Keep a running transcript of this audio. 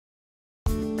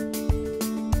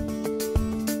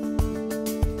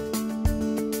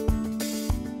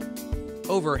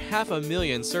over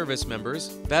 500,000 service members,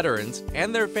 veterans,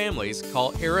 and their families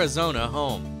call Arizona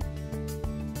home.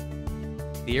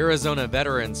 The Arizona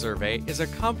Veteran Survey is a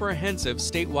comprehensive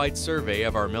statewide survey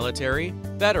of our military,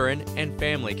 veteran, and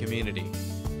family community.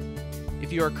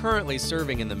 If you are currently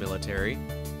serving in the military,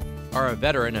 are a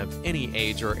veteran of any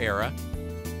age or era,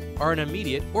 are an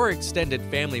immediate or extended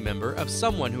family member of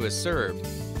someone who has served,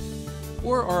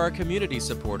 or are a community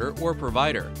supporter or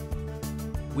provider,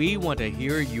 we want to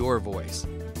hear your voice.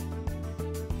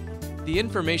 The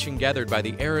information gathered by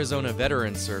the Arizona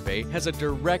Veteran Survey has a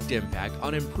direct impact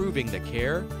on improving the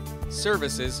care,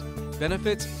 services,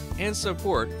 benefits, and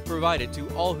support provided to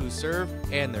all who serve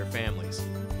and their families.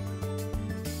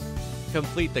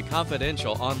 Complete the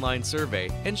confidential online survey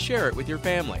and share it with your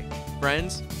family,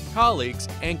 friends, colleagues,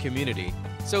 and community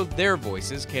so their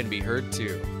voices can be heard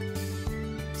too.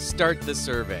 Start the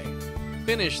survey.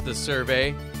 Finish the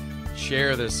survey.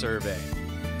 Share the survey.